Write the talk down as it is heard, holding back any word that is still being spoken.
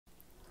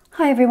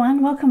Hi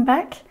everyone, welcome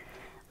back.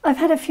 I've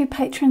had a few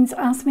patrons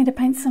ask me to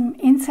paint some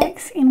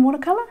insects in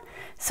watercolour,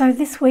 so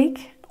this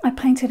week I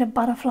painted a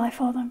butterfly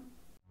for them.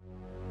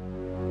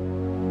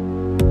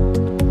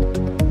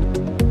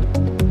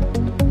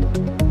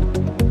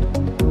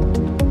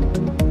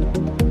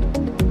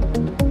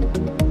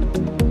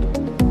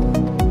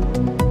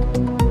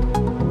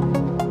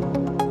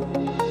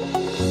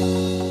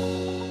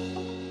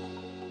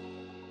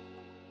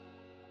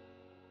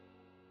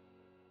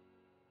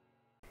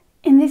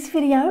 In this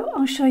video,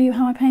 I'll show you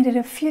how I painted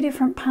a few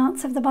different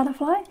parts of the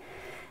butterfly.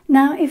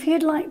 Now, if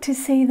you'd like to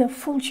see the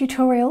full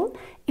tutorial,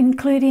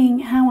 including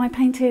how I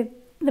painted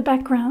the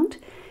background,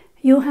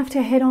 you'll have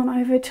to head on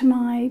over to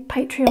my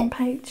Patreon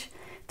page.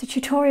 The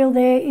tutorial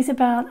there is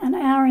about 1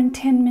 hour and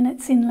 10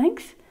 minutes in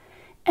length,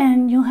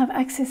 and you'll have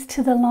access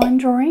to the line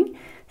drawing,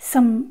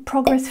 some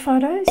progress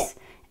photos,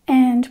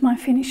 and my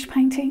finished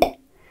painting.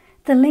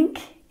 The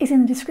link is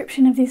in the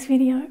description of this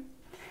video.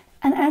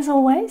 And as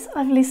always,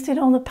 I've listed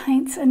all the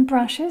paints and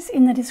brushes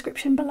in the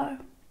description below.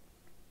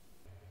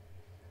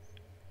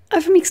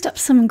 I've mixed up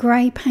some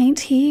grey paint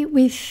here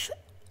with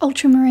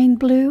ultramarine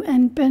blue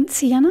and burnt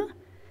sienna.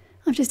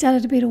 I've just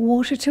added a bit of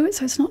water to it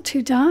so it's not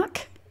too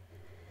dark.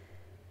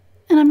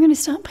 And I'm going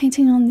to start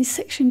painting on this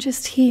section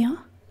just here.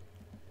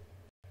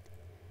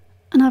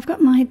 And I've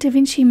got my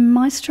Vinci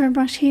Maestro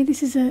brush here.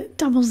 This is a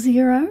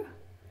 00.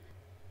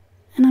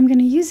 And I'm going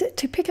to use it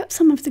to pick up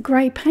some of the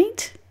grey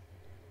paint.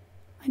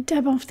 I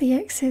dab off the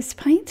excess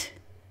paint,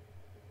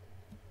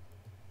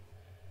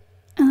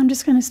 and I'm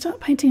just going to start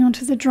painting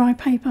onto the dry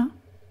paper.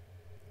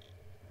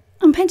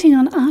 I'm painting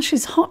on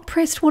Arches hot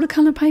pressed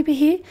watercolour paper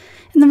here,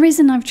 and the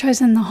reason I've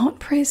chosen the hot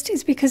pressed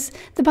is because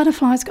the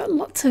butterfly's got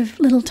lots of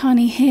little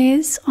tiny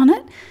hairs on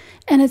it,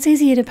 and it's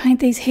easier to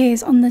paint these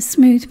hairs on the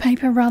smooth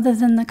paper rather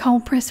than the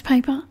cold pressed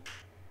paper.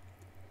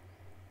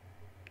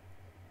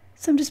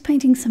 So I'm just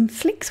painting some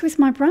flicks with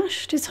my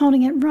brush, just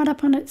holding it right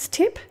up on its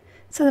tip,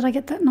 so that I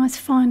get that nice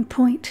fine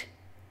point.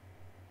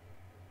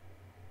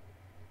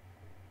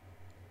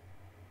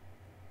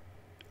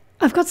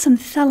 I've got some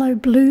Phthalo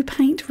Blue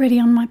paint ready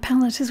on my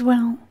palette as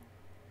well.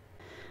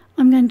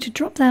 I'm going to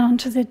drop that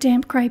onto the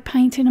damp grey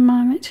paint in a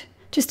moment,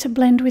 just to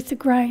blend with the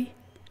grey.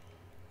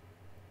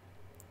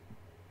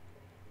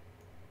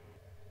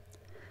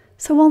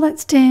 So while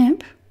that's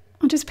damp,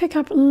 I'll just pick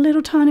up a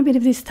little tiny bit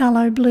of this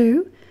Phthalo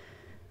Blue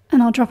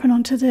and I'll drop it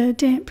onto the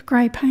damp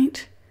grey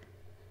paint.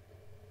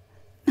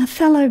 Now,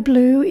 Phthalo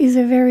Blue is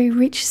a very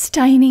rich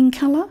staining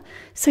colour,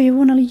 so you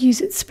want to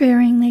use it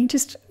sparingly.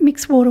 Just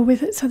mix water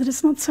with it so that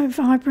it's not so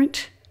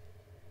vibrant.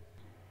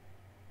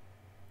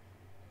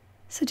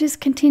 So just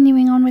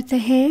continuing on with the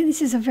hair,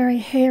 this is a very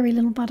hairy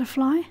little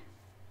butterfly.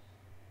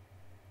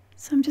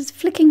 So I'm just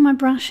flicking my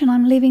brush and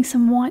I'm leaving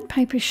some white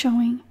paper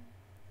showing.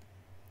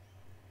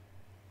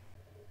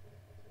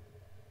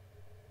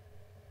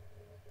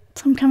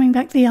 So I'm coming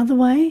back the other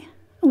way,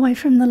 away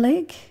from the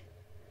leg.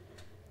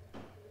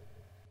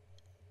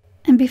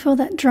 And before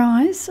that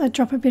dries, I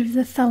drop a bit of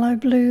the Phthalo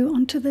Blue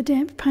onto the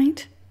damp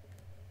paint.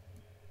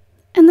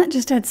 And that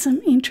just adds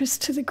some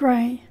interest to the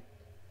grey.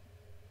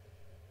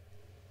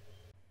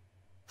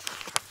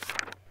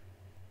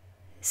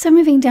 So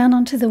moving down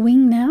onto the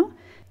wing now,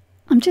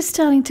 I'm just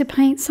starting to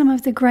paint some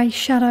of the grey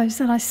shadows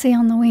that I see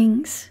on the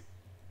wings.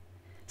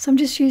 So I'm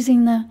just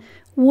using the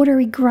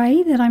watery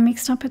grey that I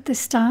mixed up at the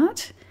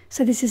start.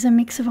 So this is a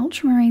mix of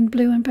ultramarine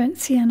blue and burnt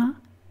sienna.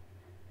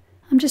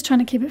 I'm just trying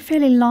to keep it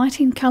fairly light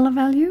in colour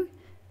value.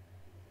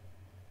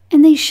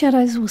 And these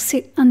shadows will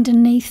sit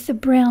underneath the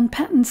brown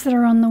patterns that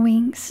are on the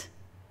wings.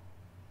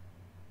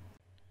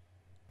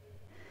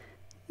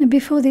 Now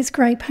before this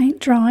grey paint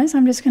dries,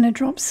 I'm just going to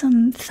drop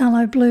some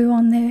Phthalo Blue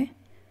on there,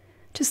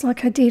 just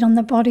like I did on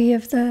the body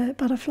of the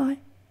butterfly.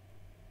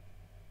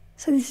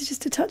 So this is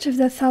just a touch of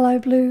the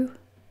Phthalo Blue.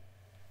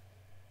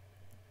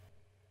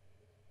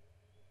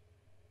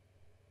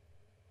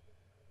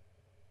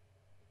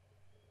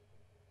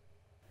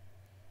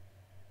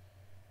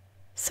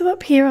 So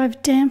up here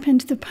I've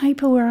dampened the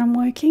paper where I'm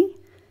working,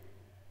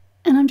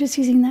 and I'm just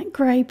using that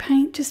grey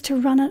paint just to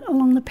run it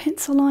along the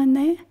pencil line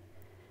there,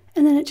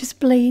 and then it just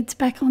bleeds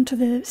back onto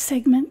the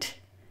segment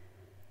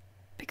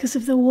because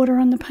of the water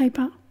on the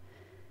paper.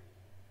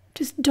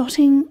 Just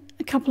dotting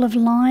a couple of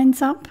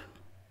lines up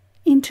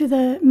into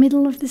the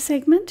middle of the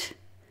segment,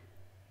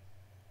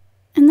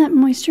 and that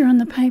moisture on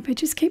the paper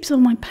just keeps all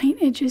my paint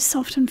edges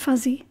soft and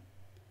fuzzy.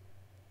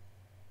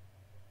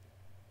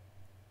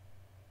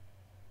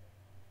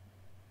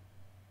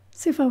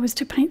 So if I was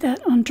to paint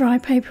that on dry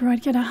paper,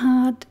 I'd get a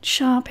hard,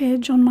 sharp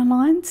edge on my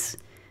lines,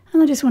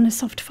 and I just want a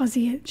soft,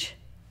 fuzzy edge.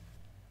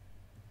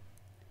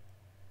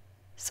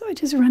 So I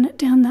just run it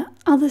down the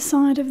other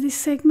side of this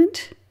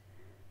segment,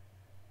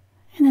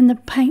 and then the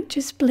paint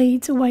just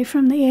bleeds away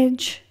from the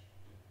edge.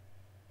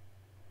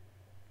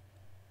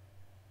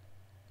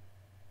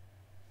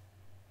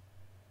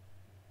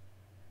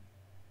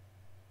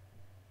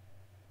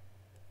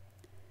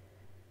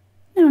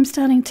 Now I'm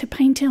starting to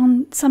paint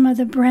on some of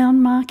the brown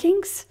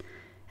markings.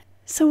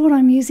 So what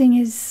I'm using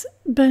is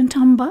burnt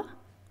umber,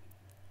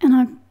 and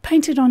I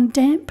painted on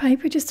damp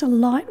paper, just a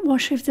light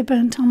wash of the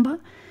burnt umber.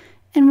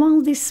 And while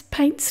this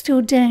paint's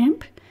still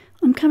damp,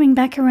 I'm coming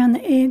back around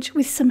the edge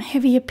with some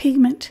heavier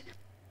pigment,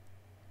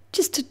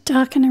 just to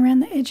darken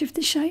around the edge of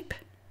the shape.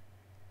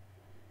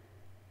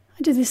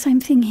 I do the same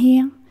thing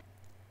here.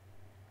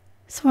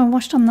 So I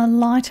washed on the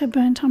lighter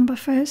burnt umber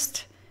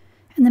first,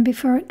 and then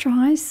before it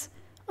dries,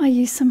 I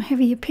use some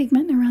heavier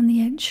pigment around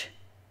the edge.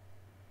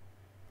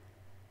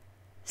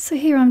 So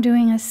here I'm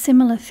doing a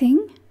similar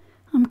thing.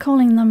 I'm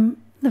calling them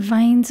the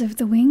veins of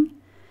the wing.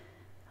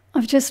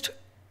 I've just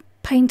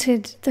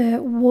painted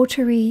the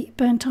watery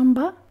burnt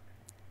umber,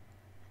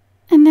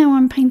 and now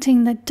I'm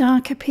painting the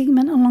darker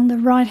pigment along the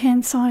right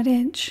hand side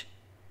edge,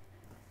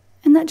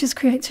 and that just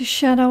creates a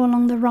shadow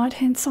along the right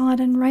hand side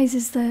and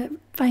raises the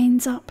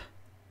veins up.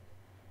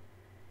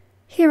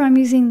 Here I'm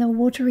using the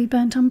watery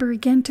burnt umber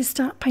again to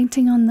start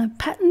painting on the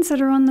patterns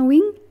that are on the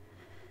wing.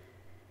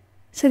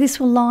 So this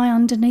will lie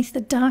underneath the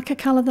darker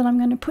colour that I'm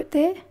going to put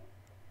there.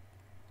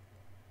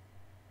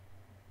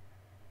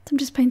 So I'm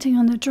just painting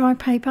on the dry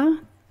paper,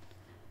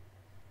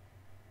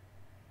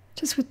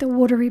 just with the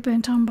watery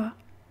burnt umber.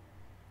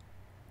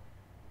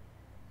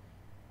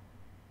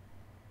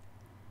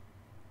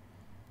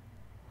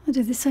 I'll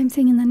do the same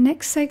thing in the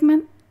next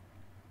segment.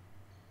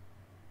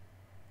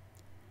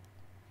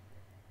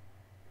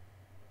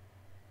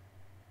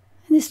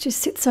 And this just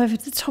sits over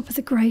the top of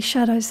the grey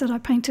shadows that I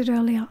painted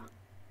earlier.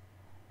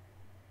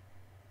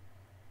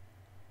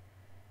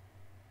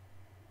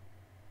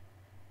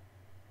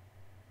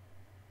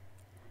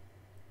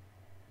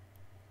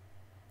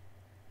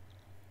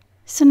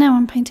 So now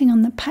I'm painting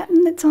on the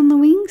pattern that's on the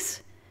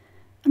wings.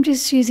 I'm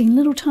just using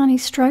little tiny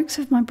strokes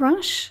of my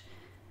brush,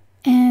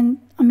 and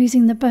I'm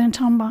using the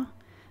burnt umber,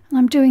 and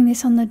I'm doing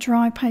this on the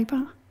dry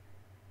paper.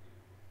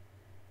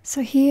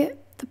 So here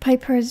the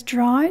paper is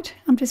dried.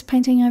 I'm just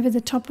painting over the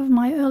top of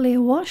my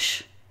earlier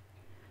wash.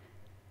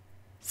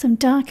 Some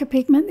darker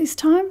pigment this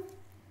time.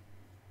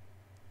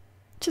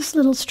 Just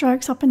little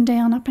strokes up and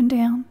down, up and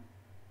down.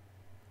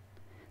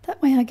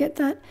 That way I get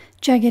that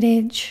jagged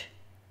edge.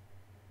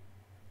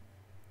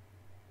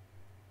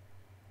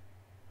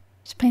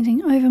 Just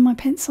painting over my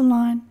pencil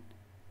line.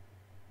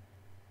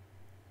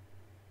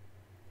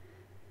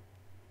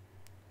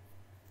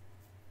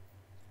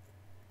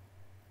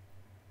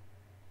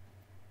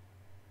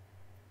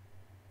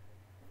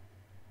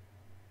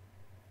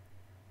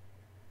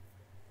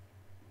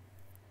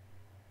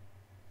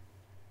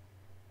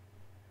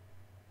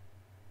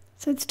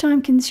 So it's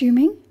time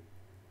consuming,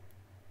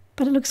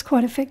 but it looks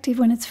quite effective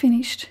when it's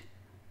finished.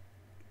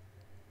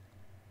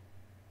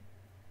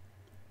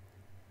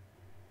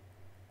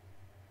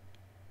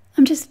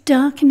 I'm just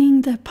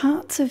darkening the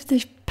parts of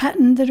the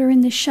pattern that are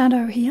in the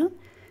shadow here.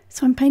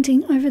 So I'm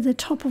painting over the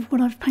top of what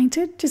I've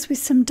painted, just with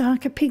some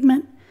darker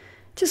pigment,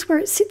 just where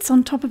it sits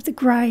on top of the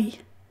grey,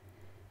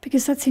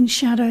 because that's in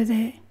shadow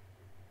there.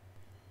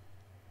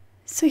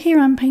 So here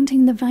I'm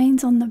painting the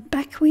veins on the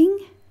back wing,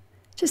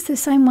 just the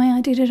same way I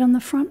did it on the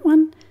front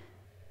one.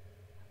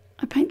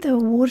 I paint the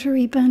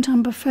watery burnt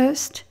umber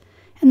first,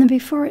 and then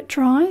before it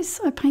dries,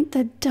 I paint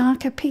the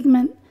darker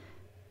pigment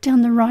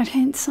down the right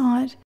hand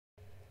side.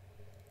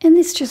 And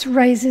this just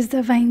raises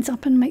the veins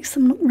up and makes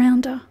them look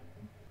rounder.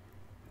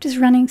 Just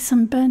running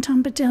some burnt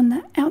umber down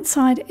the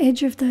outside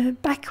edge of the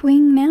back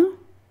wing now,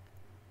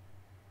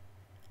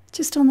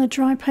 just on the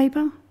dry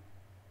paper.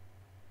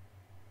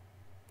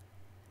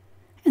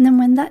 And then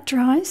when that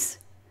dries,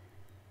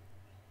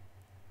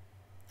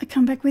 I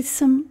come back with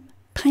some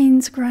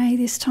Payne's grey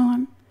this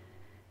time,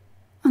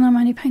 and I'm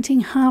only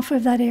painting half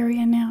of that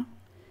area now.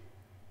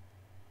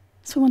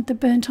 So I want the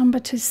burnt umber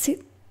to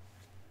sit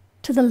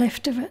to the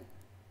left of it.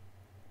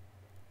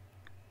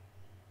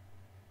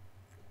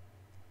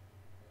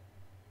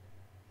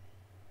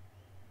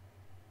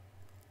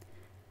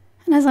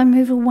 And as I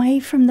move away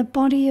from the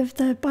body of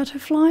the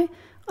butterfly,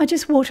 I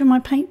just water my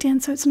paint down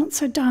so it's not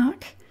so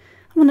dark.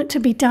 I want it to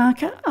be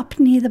darker up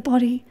near the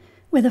body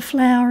where the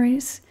flower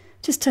is,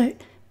 just to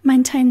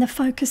maintain the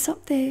focus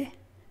up there.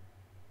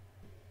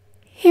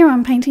 Here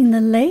I'm painting the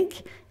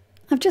leg.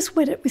 I've just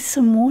wet it with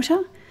some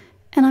water,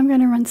 and I'm going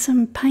to run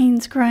some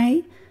Payne's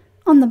grey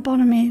on the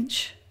bottom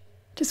edge,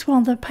 just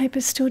while the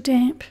paper's still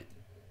damp.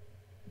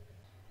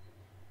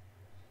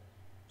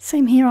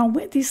 Same here, I'll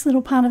wet this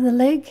little part of the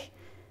leg,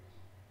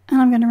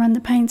 and I'm going to run the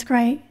Payne's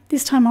grey.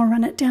 This time I'll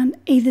run it down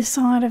either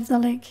side of the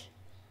leg.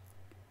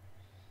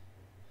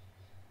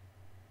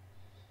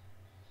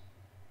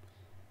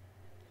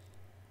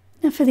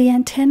 Now for the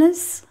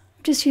antennas,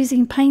 I'm just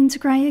using Payne's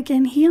grey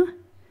again here,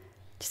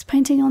 just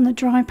painting on the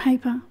dry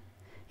paper,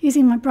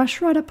 using my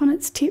brush right up on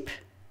its tip.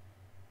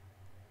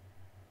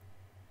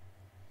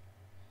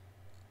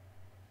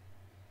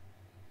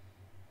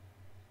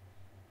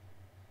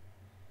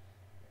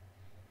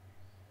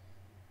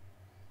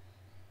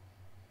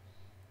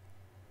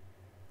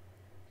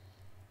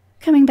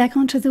 Coming back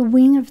onto the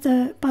wing of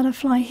the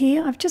butterfly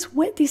here, I've just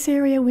wet this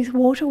area with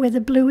water where the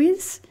blue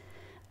is,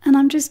 and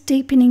I'm just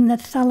deepening the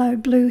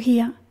phthalo blue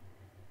here.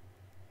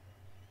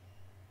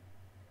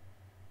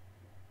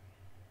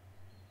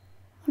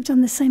 I've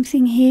done the same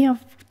thing here.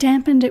 I've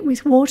dampened it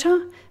with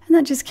water, and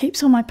that just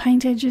keeps all my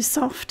paint edges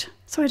soft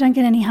so I don't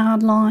get any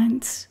hard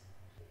lines.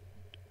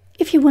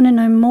 If you want to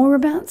know more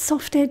about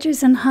soft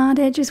edges and hard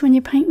edges when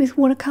you paint with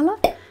watercolour,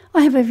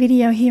 I have a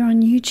video here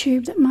on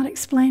YouTube that might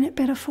explain it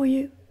better for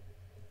you.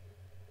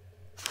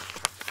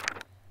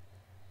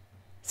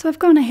 So I've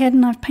gone ahead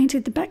and I've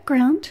painted the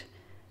background,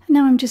 and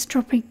now I'm just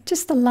dropping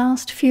just the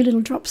last few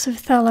little drops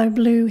of phthalo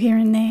blue here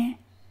and there.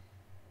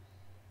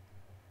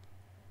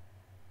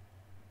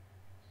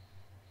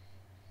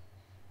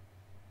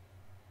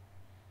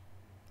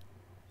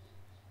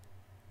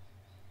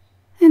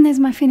 And there's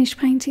my finished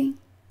painting.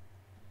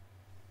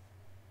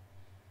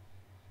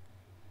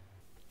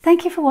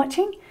 Thank you for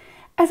watching.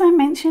 As I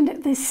mentioned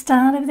at the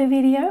start of the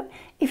video,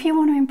 if you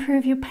want to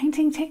improve your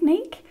painting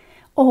technique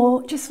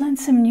or just learn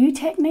some new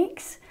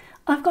techniques,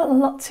 I've got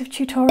lots of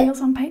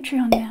tutorials on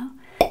Patreon now,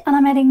 and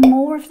I'm adding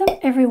more of them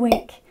every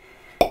week.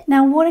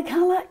 Now,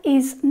 watercolour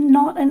is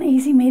not an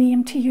easy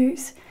medium to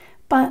use,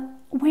 but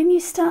when you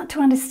start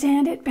to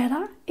understand it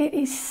better, it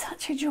is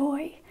such a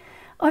joy.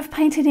 I've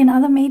painted in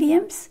other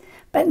mediums,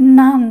 but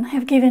none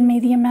have given me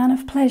the amount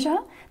of pleasure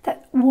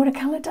that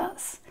watercolour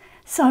does.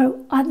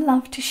 So I'd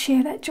love to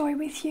share that joy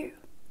with you.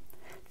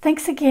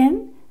 Thanks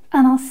again,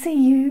 and I'll see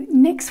you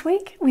next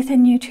week with a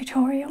new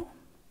tutorial.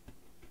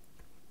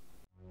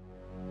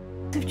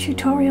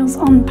 Tutorials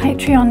on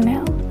Patreon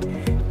now,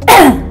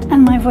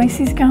 and my voice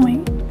is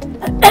going.